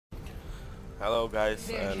Hello guys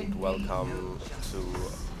and welcome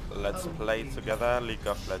to Let's Play Together League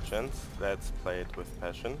of Legends. Let's play it with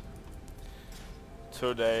passion.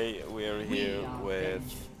 Today we're here with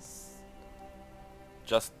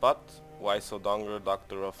Just Bot, Donger,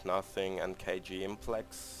 Doctor of Nothing and KG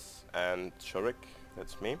Implex and Shuric,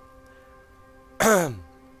 that's me.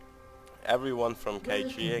 Everyone from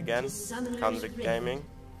KG again, Convict Gaming.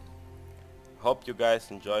 Hope you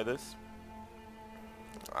guys enjoy this.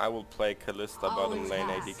 I will play Kalista bottom lane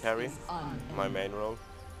AD carry, my main role.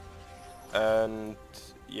 And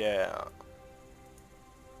yeah,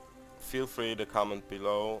 feel free to comment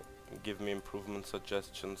below, give me improvement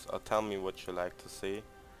suggestions or tell me what you like to see.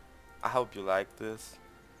 I hope you like this,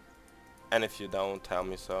 and if you don't, tell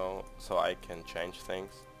me so I can change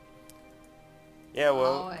things. Yeah,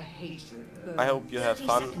 well, I hope you have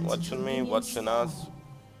fun watching me, watching us,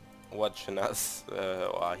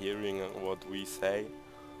 or hearing what we say.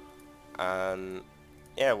 And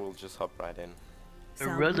yeah, we'll just hop right in. A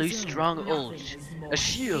really strong ult. A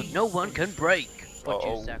shield no one can break. For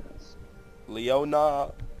 2 seconds.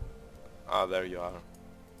 Leona! Ah, there you are.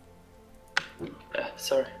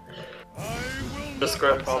 Sorry. Just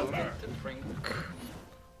grab problem.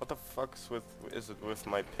 What the fuck's is it with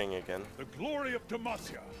my ping again? The glory of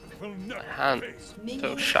Demacia will never Hand. fade.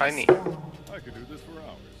 So shiny. I could do this for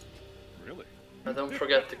hours. Really? Don't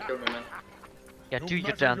forget to kill me, man. Yeah, do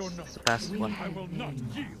your dance. It's the best one. I will not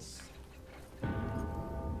yield.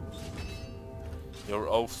 You're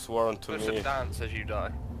oath-sworn to There's a me. dance as you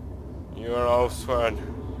die. You're oath-sworn.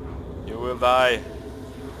 You will die.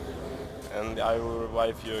 And I will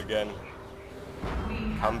revive you again.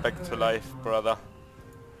 Come back to life, brother.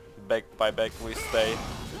 Back by back we stay.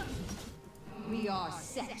 We are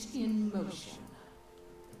set in motion.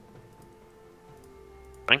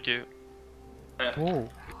 Thank you. Oh.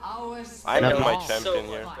 I'm LeBlanc. my champion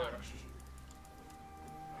here.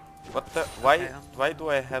 What the? Why do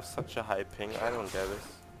I have such a high ping? I don't get this.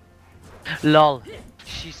 Lol.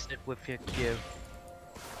 She said with your Q.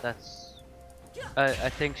 That's. I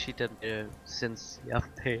think she did since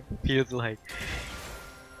yesterday. Feels like.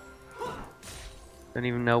 Don't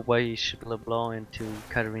even know why you should LeBlanc into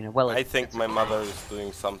Katarina. Well, I think my mother is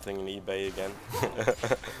doing something in eBay again.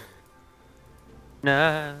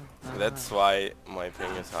 no. That's why my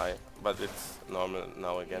ping is high, but it's normal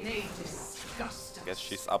now again. Guess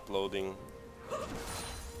she's uploading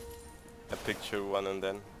a picture once and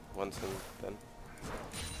then.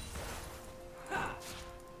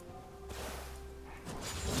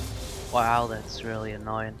 Wow, that's really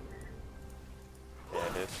annoying. Yeah,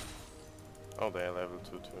 it is. Oh, they're level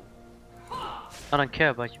 2 too. I don't care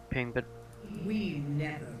about your ping, but.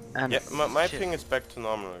 And Yeah, my ping is back to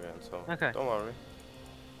normal again, so okay. don't worry.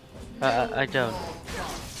 I don't.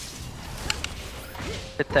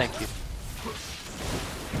 But thank you.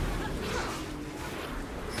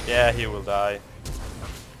 Yeah, he will die.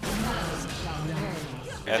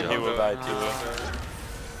 And he will die too.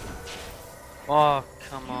 Oh,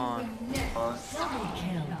 come on.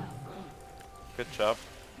 Good job.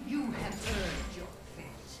 You have earned your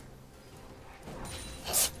fate.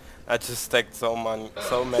 I just stacked so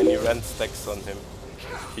many rend stacks on him.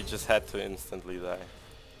 He just had to instantly die.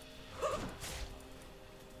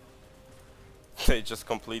 They just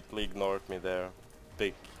completely ignored me there.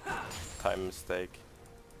 Big time mistake.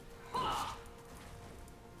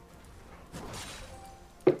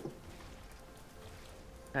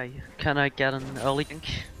 Hey, can I get an early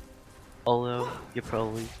gank? Although you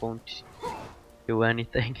probably won't do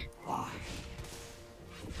anything.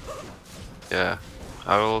 Yeah,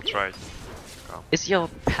 I will try. Is your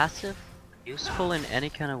passive useful in any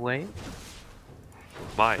kind of way?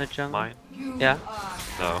 Mine? jungle? Mine? Yeah.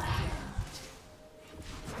 No.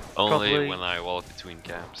 Only Probably- when I walk between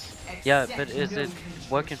camps. Yeah, but is it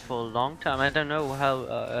working for a long time? I don't know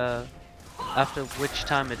how. After which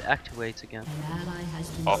time it activates again.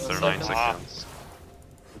 After 9 seconds.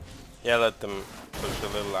 Yeah, let them push a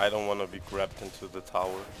little. I don't want to be grabbed into the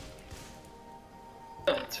tower.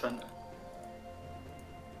 It's fun.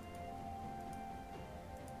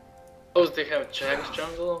 Oh, they have Jack's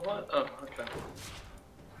jungle or what? Oh, okay.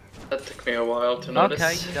 That took me a while to notice.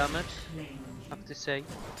 Okay, damn it. Have to say.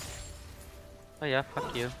 Oh yeah,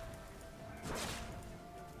 fuck you.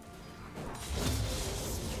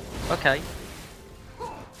 Okay.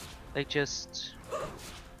 They just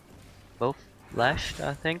both flashed,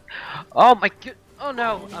 I think. Oh my god! Oh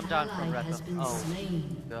no! I'm down from red buff. Oh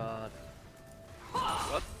god.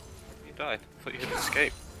 What? You died. I thought you had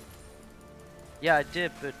escaped. Yeah, I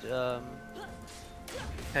did, but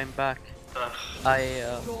came back. Ugh.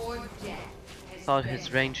 I thought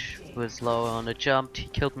his range was low on the jump. He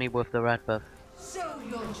killed me with the red buff. So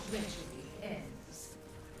your treachery ends.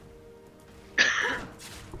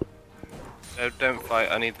 No, don't fight,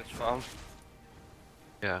 I need this farm.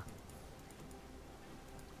 Yeah.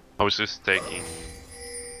 I was just taking.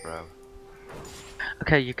 Bro.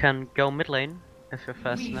 Okay, you can go mid lane if you're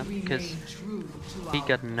fast We enough, remain because true to he our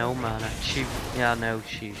got no word. mana. She, yeah, no,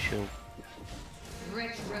 she should.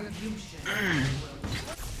 Retribution.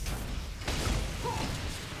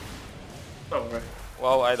 Oh, right.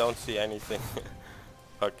 Well, I don't see anything.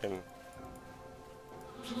 Fucking.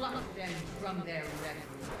 Pluck them from their reverie.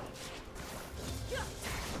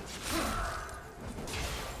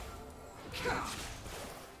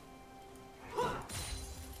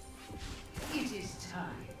 It is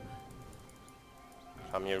time.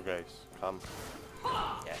 Come here, guys. Come.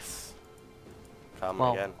 Yes. Come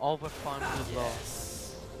Well, again. over farm to the ball.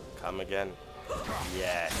 Come again.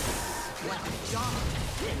 Yes.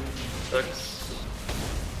 Sucks.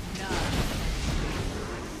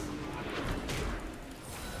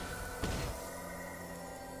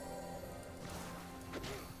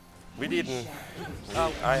 We didn't.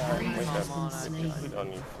 Oh, I come wait up. on, I We don't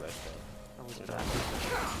need flash. That was bad.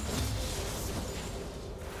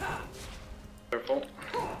 Careful.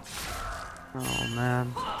 Oh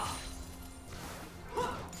man.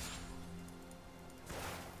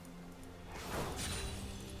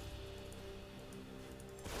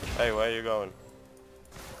 Hey, where are you going?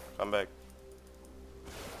 Come back.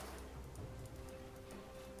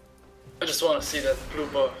 I just want to see that blue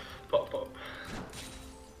buff pop up.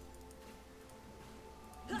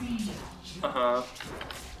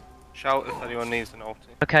 Shout if anyone needs an ulti.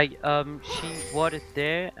 Okay, she warded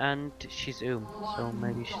there and she's so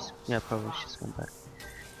maybe she's, yeah, probably she's gone back.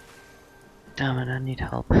 Damn it, I need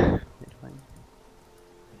help. Mid lane.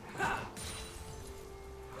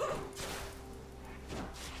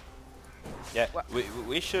 Yeah,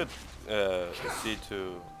 we should see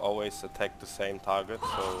to always attack the same target.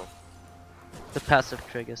 So The passive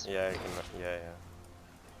triggers. yeah, yeah,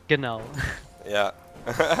 Genau. yeah.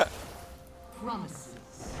 Promises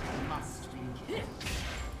must be kept.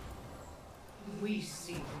 We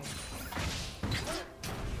see him.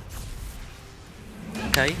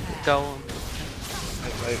 Okay, go on.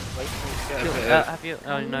 Wait, get a bit Have you?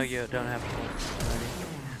 Oh no, you don't have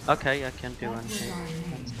to. Okay, I can do anything.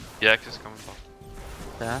 Yeah, just coming back.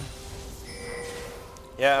 Yeah.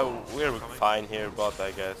 Yeah, we're fine here, but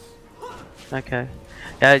I guess. Okay.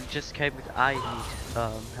 Yeah, it just came with I need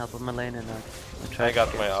help with my lane and I try I to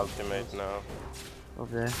got get my some ultimate now.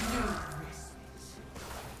 over there.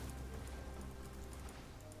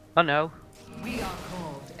 Oh no. We are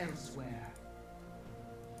called elsewhere.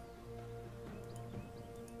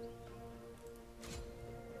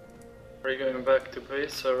 Are you going back to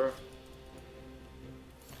base or?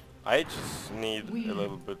 I just need a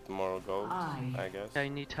little bit more gold, I guess. I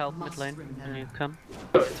need help mid lane. Can you come?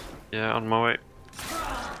 Good. Yeah, on my way.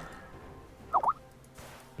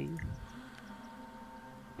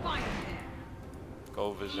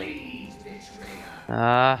 Go vision.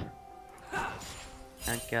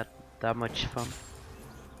 Can't get that much fun.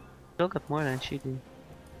 Still got more than she do.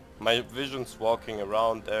 My vision's walking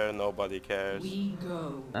around there, nobody cares. We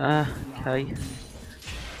go. Okay.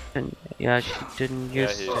 And yeah, she didn't Yeah,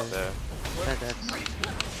 use he's the... there. that's...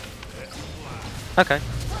 Okay.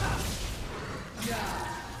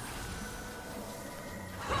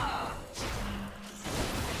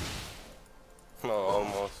 No,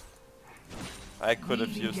 almost. I could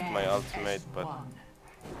have used my ultimate, but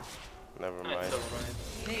never mind. It's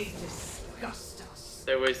alright. They disgust us.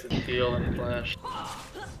 They wasted heal and flash.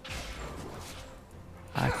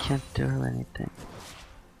 I can't do anything.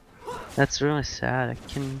 That's really sad. I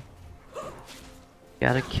can...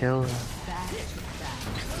 Gotta kill her.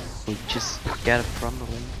 We just get it from the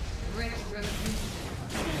lane.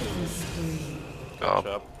 Good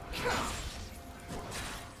job.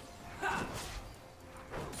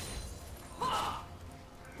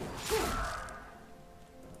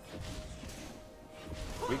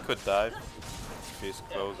 We could dive if he's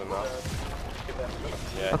close enough.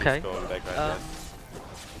 Yeah, Okay. he's going back, I guess.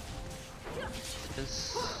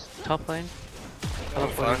 Is top lane?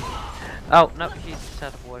 Fine. Oh no, he's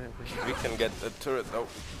out of water. We can get the turret though.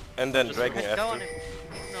 And then dragon Go on after. him.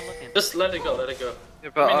 He's not looking. Just let it go, let it go. Yeah,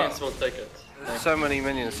 but Minions will take it. there's so many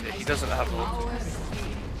minions here, he doesn't have ulti.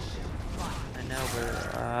 I know,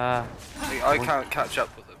 but I can't catch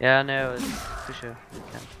up with him. yeah, I know, it's for sure. We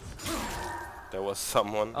can. There was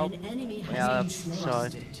someone. Oh, yeah,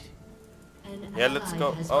 sorry. Yeah, let's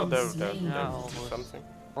go. Oh, there's Yeah, almost. something.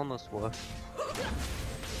 Almost worth.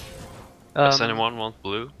 Does anyone want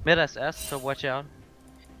blue? Mid SS, so watch out.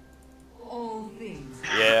 All things.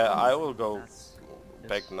 Yeah, I will go That's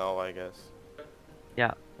back now, I guess.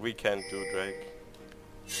 yeah. We can't do Drake.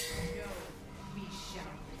 We shall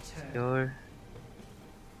return. You're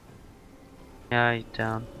yeah, you're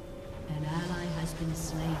down. An ally has been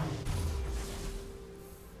slain.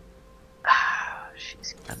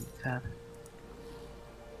 She's getting fat.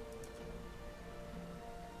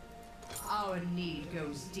 Our need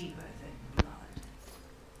goes deeper than blood.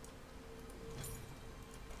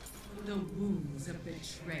 The wounds of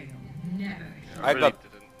betrayal never heal. I really got-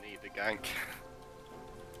 didn't need a gank.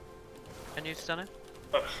 Can you stun it?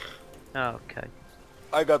 Oh, okay.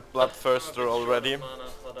 I got Bloodthirster already. Mana,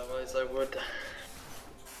 otherwise I would.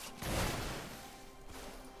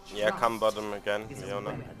 Yeah, come bottom again, Is a Leona.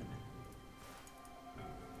 weapon.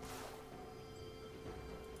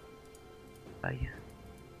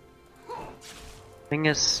 Thing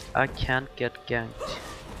is, I can't get ganked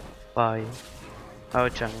by our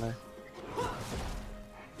jungler.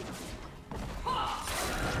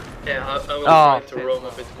 Yeah, I will Oh, try to okay. roam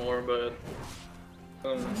a bit more, but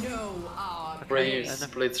Know our Ray's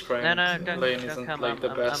Okay. Blitzcrank No, don't, lane don't isn't come. like the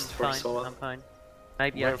best I'm for fine. solo. I'm fine.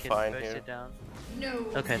 Maybe We're I can fine burst here. it down. Know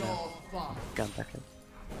Okay, your no. father. Gun back in.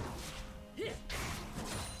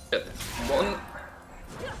 Get one.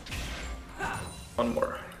 One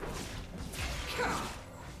more.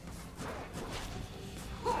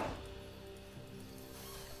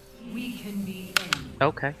 We can be any.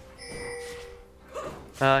 Okay.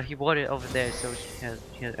 He warded over there, so he has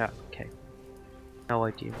okay. No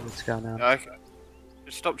idea what's going on. Yeah,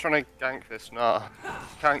 just stop trying to gank this. Nah,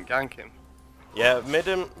 can't gank him. Yeah, mid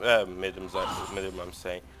him, I'm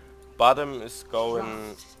saying. Bottom is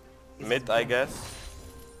going mid, I guess.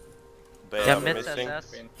 They Yeah, are mid's missing.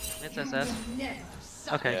 SS. Mid's SS. Never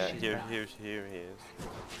Okay, Yeah, she's here, back. here he is.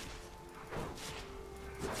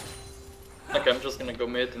 Okay, I'm just gonna go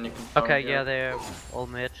mid and you can farm Okay, here. yeah, they're all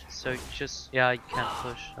mid, so just yeah, you can't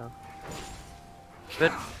push. So.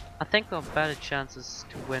 But I think we have better chances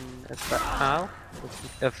to win now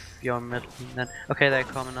if you're mid. Then okay, they're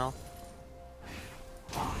coming now.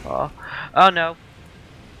 Oh no!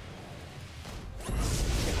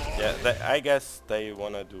 Yeah, I guess they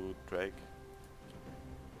wanna do Drake.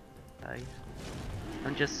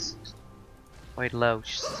 I'm just wait low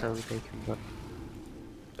so they can go.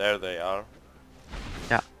 There they are.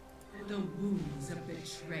 The wounds of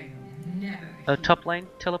betrayal never Top lane,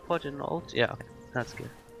 teleport and ult. Yeah, okay, that's good.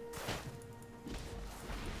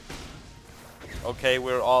 Okay,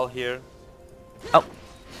 we're all here. Oh,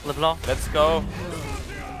 LeBlanc. Let's go.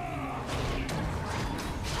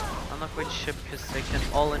 I'm not quite sure because they can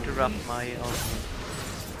all interrupt my ult.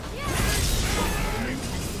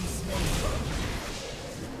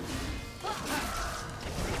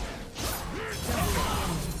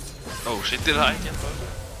 Oh shit, did I get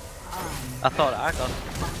both? I thought I got.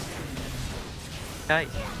 Okay.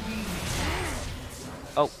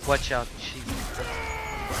 Oh, watch out! She.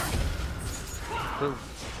 Boom.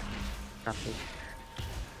 Not boom.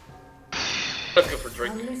 Let's go for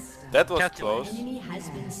Drake. Alista. That was Captain. close. Enemy has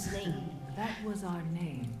been slain. That was our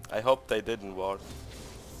name. I hope they didn't ward.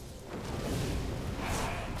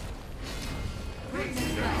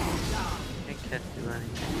 I can't do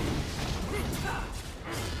anything.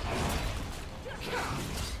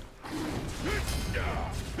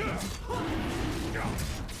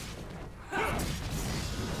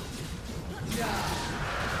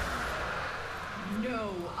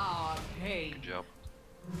 Know our pain. Good job.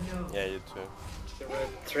 No. Yeah, you too. The red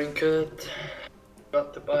trinket.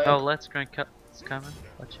 Got the buy. Oh, let's drink up. It's coming.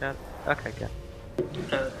 Watch out. Okay, good.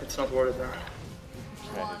 It's not worth it there.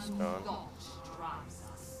 Yeah, he's gone. Thought drives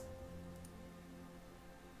us.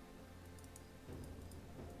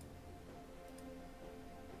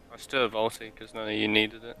 I still have ulti because none of you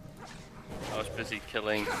needed it. I was busy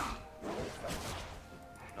killing.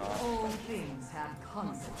 All things have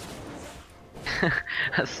consequences.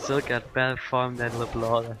 I still got better farm than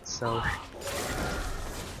LeBlanc, that's so.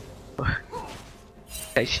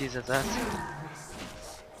 Okay, she's at us.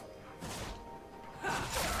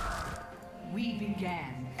 We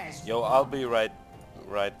began as Yo, I'll be right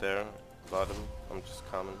there, bottom. I'm just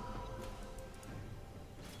coming.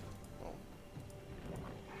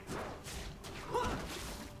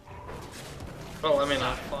 Well, I mean,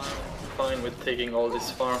 I'm fine with taking all this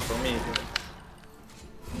farm for me.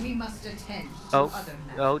 we must attend to Oh, other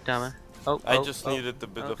matters. oh, damn it. Oh, I oh, just oh. needed a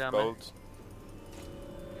bit Oh, of damn it. gold.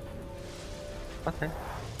 Okay.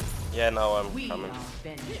 Yeah, now I'm We coming are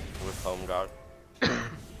vengeance. with home guard.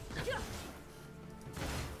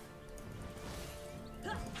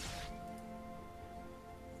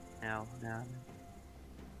 Now.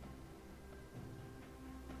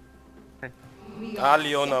 Ah,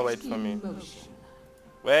 Leona, wait for me.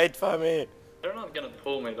 Wait for me. They're not gonna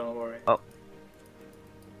pull me, don't worry. Oh.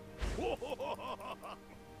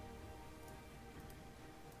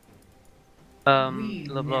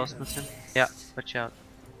 LeBlanc's missing. Yeah, watch out.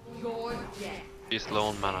 He's low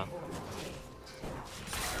on mana.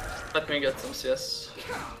 Let me get some CS.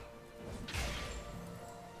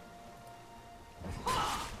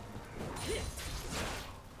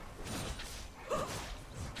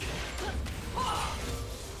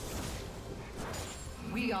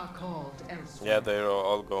 We are called elsewhere. Yeah, they are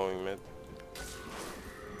all going mid.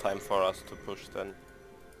 Time for us to push then.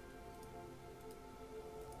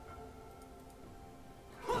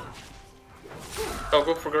 Oh,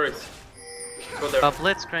 go for Grace. Go there.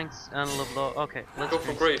 Blitzcrank and LeBlanc. Okay, Go for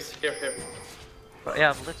Blitzcrank. Grace. Here, here.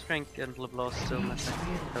 Yeah, Blitzcrank and LeBlanc still missing.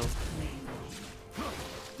 So.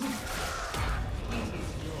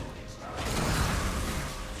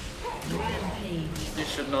 You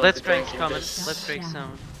should not be Blitzcrank's tanking coming. this. Blitzcrank's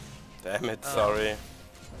soon. Damn it, sorry.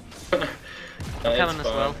 I'm It's coming as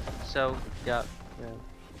fine. well. So yeah,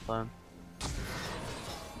 fine.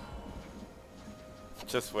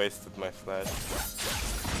 Just wasted my flash.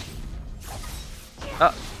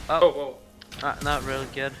 Oh, Oh, whoa. not really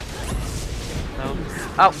good. No.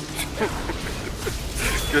 Ow!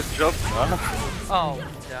 Good job, man. Oh,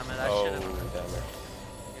 damn it! I Oh, should have damn it.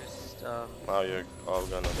 used. Now you're all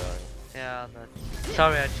gonna die. Yeah,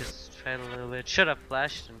 sorry, I just failed a little bit. Should have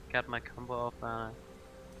flashed and got my combo off.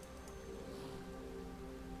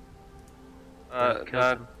 Killed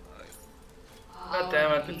him. God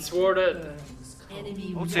damn it, it's warded.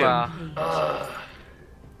 Enemy Oh, rampage. Ah.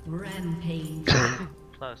 Rampage.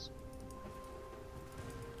 Close.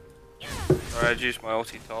 Alright, I used my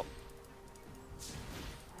ulti top.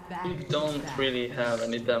 You don't really have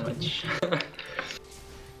any damage.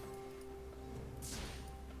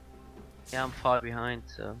 Yeah, I'm far behind,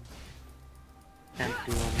 so can't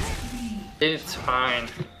do anything. It's fine.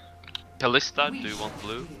 Kalista, do you want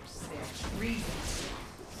blue?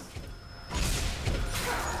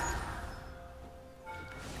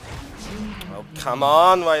 Oh, come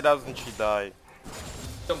on, why doesn't she die?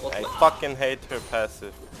 Don't bot I lane. fucking hate her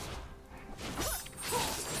passive.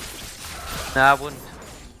 Nah, I wouldn't.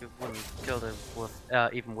 You wouldn't kill her with,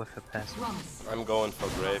 even with her pass. I'm going for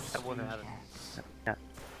Graves. I wouldn't have it. Yeah.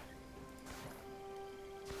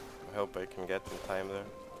 I hope I can get in time there.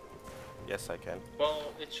 Yes, I can. Well,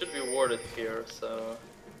 it should be warded here, so...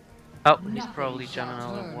 Oh, he's probably jumping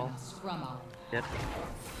on the wall. Yep.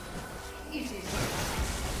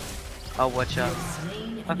 Oh, watch out.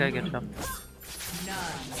 Okay, good job.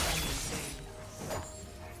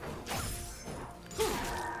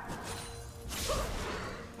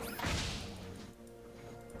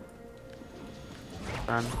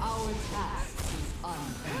 Fun.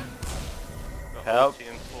 Help. Ulti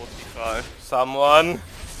in 45. Someone!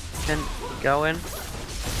 Can go in.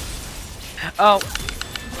 Oh!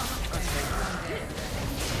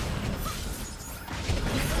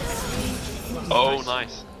 Oh,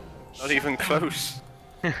 nice. Not even close.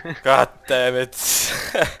 God damn it!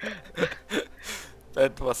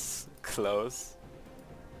 That was close.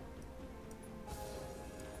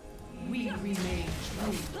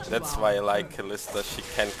 That's why I like Kalista, she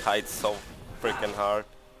can kite so freaking hard.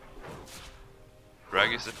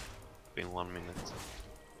 Drag is it? Been 1 minute.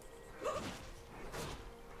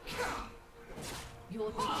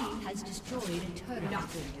 Your team has destroyed a turret.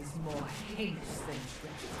 Nothing is more heinous than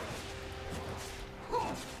treachery.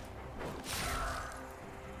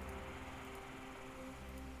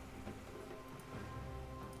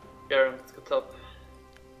 Garen, let's go top.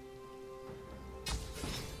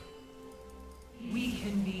 We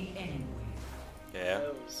can be anywhere. Yeah.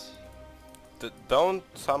 Nose. Don't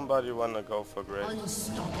somebody wanna go for Graves?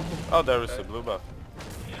 Unstoppable. Oh, there is a blue buff.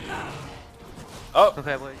 Oh!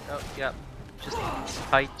 Okay, wait. Oh, yeah. Just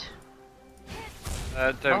fight.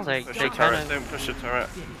 Don't they push the kinda- turret, don't push the turret.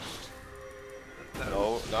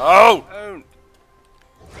 No, no!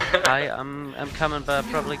 Don't! I'm coming, but I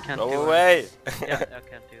probably can't do Go it. away! Yeah, I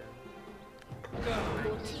can't do it.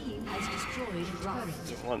 Your team has destroyed a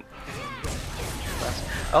turret. One.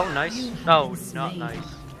 Oh, nice. Oh, not nice.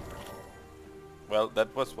 Well,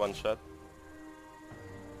 that was one shot.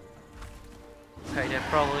 Okay, they're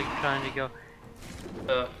probably trying to go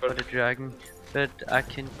for the dragon, but I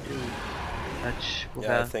can do much with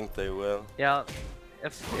Yeah, I that. think they will. Yeah,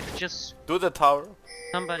 if just Do the tower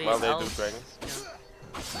somebody while they do else. dragons.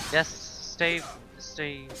 Yeah. Yes, stay.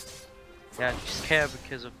 Yeah, just care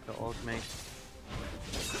because of the ultimate.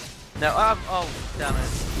 No, oh, damn it.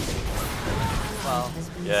 Well,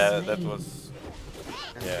 Yeah, that was...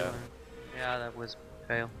 can't Yeah. do it. Yeah, that was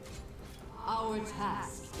fail. Our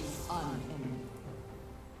task is unending.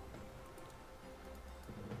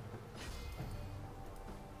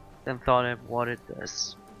 Then thought of what it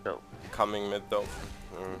does. So Coming mid though.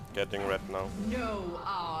 Getting red now. Know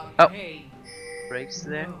our Oh. pain. breaks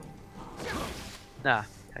there. Nah.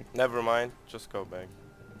 Okay. Never mind, just go back.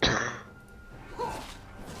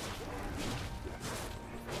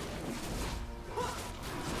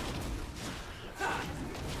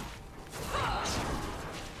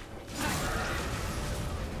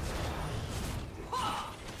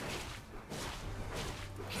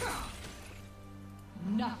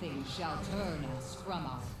 Nothing shall turn us from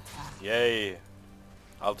our path. Yay!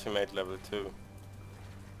 Ultimate level 2.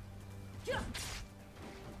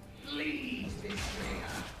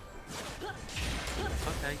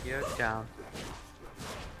 Okay, you're down.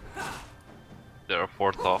 They're a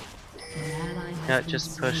fourth off. An ally has Yeah, been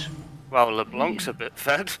just push. slain. Well, LeBlanc's a bit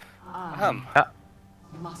fed.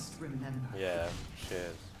 Must remember. Yeah, she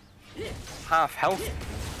is. Half health.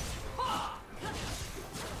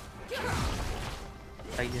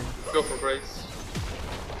 Again. Go for brace.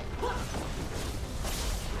 Your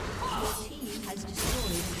team has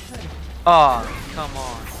destroyed a turret. Oh, come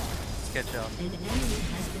on. Good job. An enemy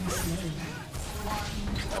has been slain.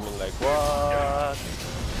 I mean, like, what?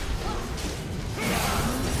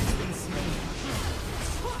 Has been slain.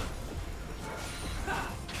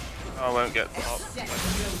 I won't get top. Set no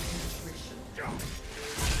contrition.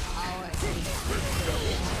 Our haste.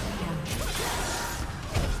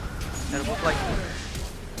 It was like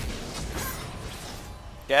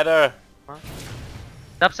Get her!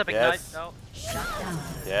 Dubs up ignite. Yes. No. Shut down.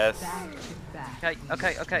 Yes. Back to back. Okay,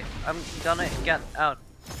 okay, okay. I'm gonna get out.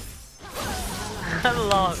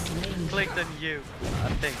 Lol. Clicked on you. I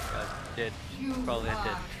think I did. You Probably I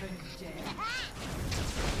did. are condemned.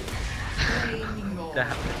 Claim your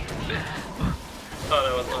Damn. Oh,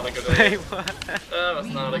 that was not a good Wait, idea. what? That was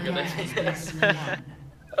not a good has been idea.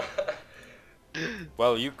 slain.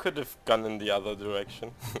 Well, you could have gone in the other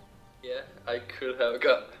direction. Yeah, I could have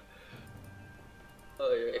got.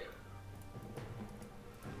 Oh yeah.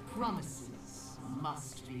 Promises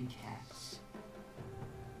must be kept.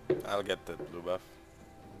 I'll get that blue buff.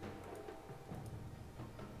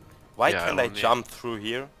 Why Yeah, can't I I don't jump through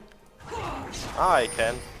here? Ah, I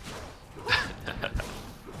can.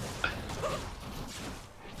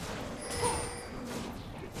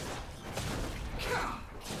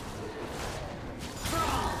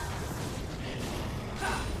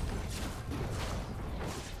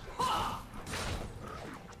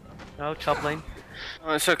 No, top lane.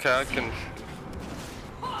 Oh, it's okay, I can.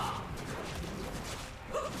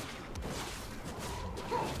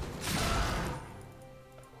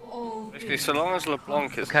 All Basically, so long as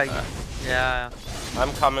LeBlanc is Okay. there. Yeah.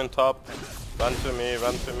 I'm coming top. Run to me,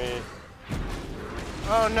 run to me.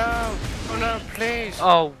 Oh no! Oh no, please!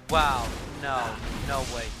 Oh wow. No. No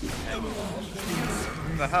way. Okay.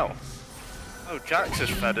 What the hell? Oh, Jax is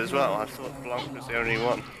fed as well. I thought Blanc was the only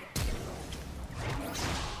one.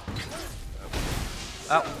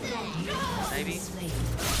 Oh. Maybe.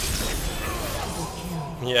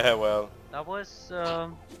 Yeah, well. That was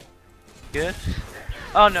good.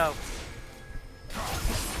 Oh no.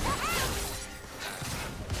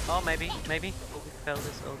 Oh maybe. We failed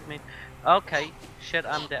this ultimate. Okay. Shit,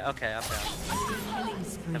 I'm dead. Okay, I'm down.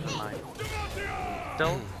 Never mind.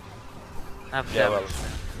 Still have Yeah, well. damage.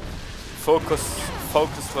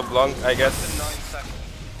 Focus LeBlanc, I guess. 9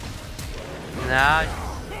 seconds. Nah.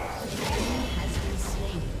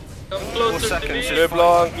 Come 4 closer to seconds. me.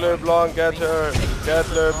 LeBlanc, get her. Get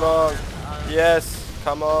LeBlanc. Yes,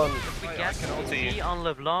 come on. We I get can ulti you. ulti on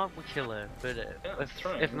LeBlanc, we kill her. But Yeah, if,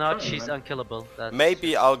 trying, if I'm not, trying, she's man. unkillable. That's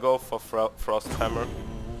Maybe I'll go for Frost Hammer. An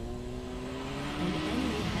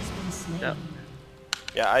enemy has been slain. Yeah.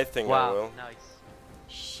 Yeah, I think I wow. will. Nice.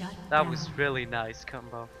 Shut That down. was really nice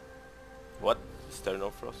combo. What? Is there no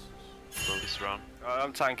Frost? For this round.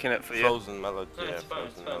 I'm tanking it for you. Frozen Mallet, No, yeah, it's fine,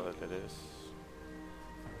 it's Frozen fine. Mallet it is.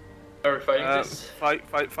 Are we fighting this? Fight.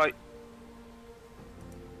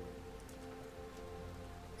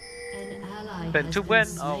 An ally But has to been win,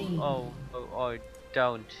 slain. oh,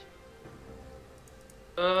 don't.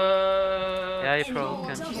 Yeah, you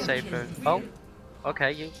probably can save her. Oh,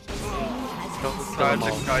 okay, you. Probably kill Try them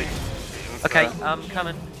to all. kite. Okay, I'm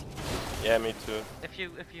coming. Yeah, me too. If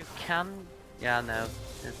you can, yeah, no,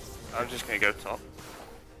 it's I'm just gonna go top.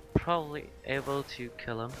 probably able to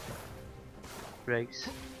kill him. Breaks.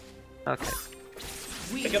 Okay.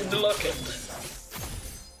 I got the locket.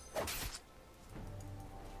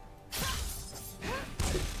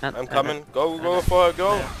 I'm coming. Go for her,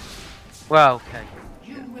 go. Well, okay.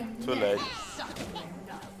 Too late.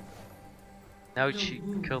 Now The she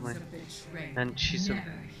wounds killed me. of betrayal And she never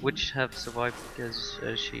which have survived because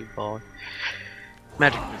she bought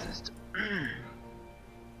magic resist.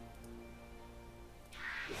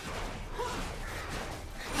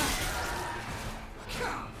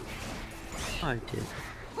 I did.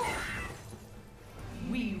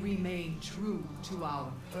 we remain true to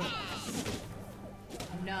our purpose.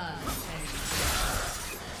 None can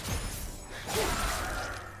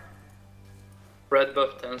Red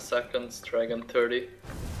buff 10 seconds, dragon 30.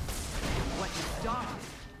 what is dark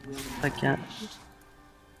will I can't.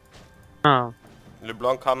 Oh,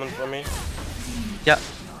 LeBlanc coming for me. yeah.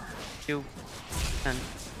 You and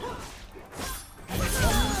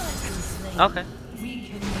okay. we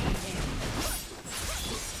can make end.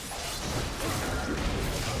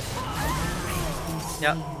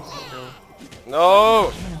 Yeah. Still.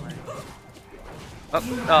 No!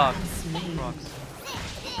 Oh, rocks.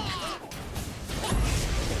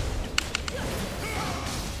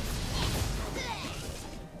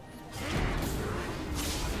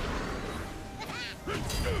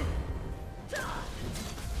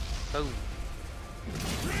 Oh,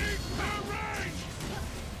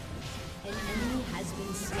 An enemy has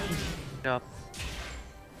been slain. yeah.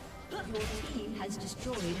 Your team has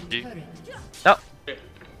destroyed a G. turret. Oh.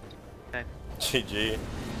 Okay. GG.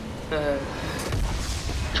 Uh,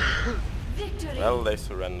 Victory! Well, they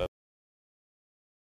surrendered.